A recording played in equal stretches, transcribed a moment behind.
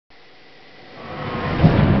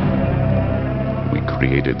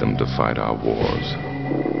created them to fight our wars.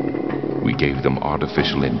 We gave them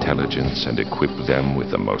artificial intelligence and equipped them with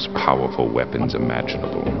the most powerful weapons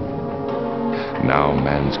imaginable. Now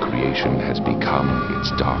man's creation has become its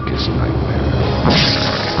darkest nightmare.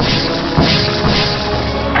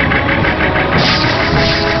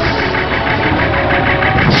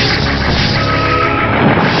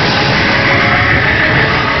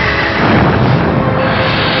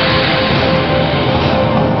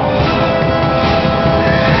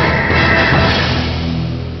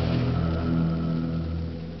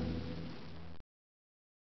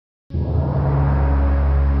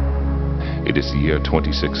 It is the year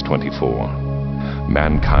 2624.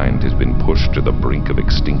 Mankind has been pushed to the brink of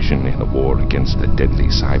extinction in a war against the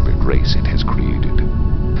deadly cybrid race it has created.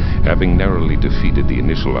 Having narrowly defeated the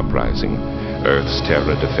initial uprising, Earth's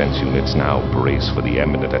terror defense units now brace for the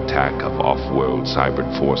imminent attack of off-world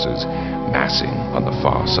cybrid forces massing on the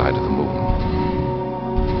far side of the moon.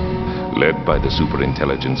 Led by the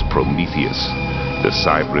superintelligence Prometheus, the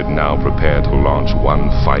cybrid now prepare to launch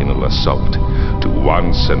one final assault to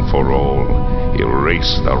once and for all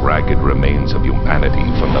erase the ragged remains of humanity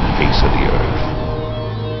from the face of the earth.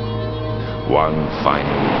 One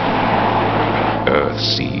final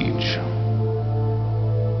EarthSiege.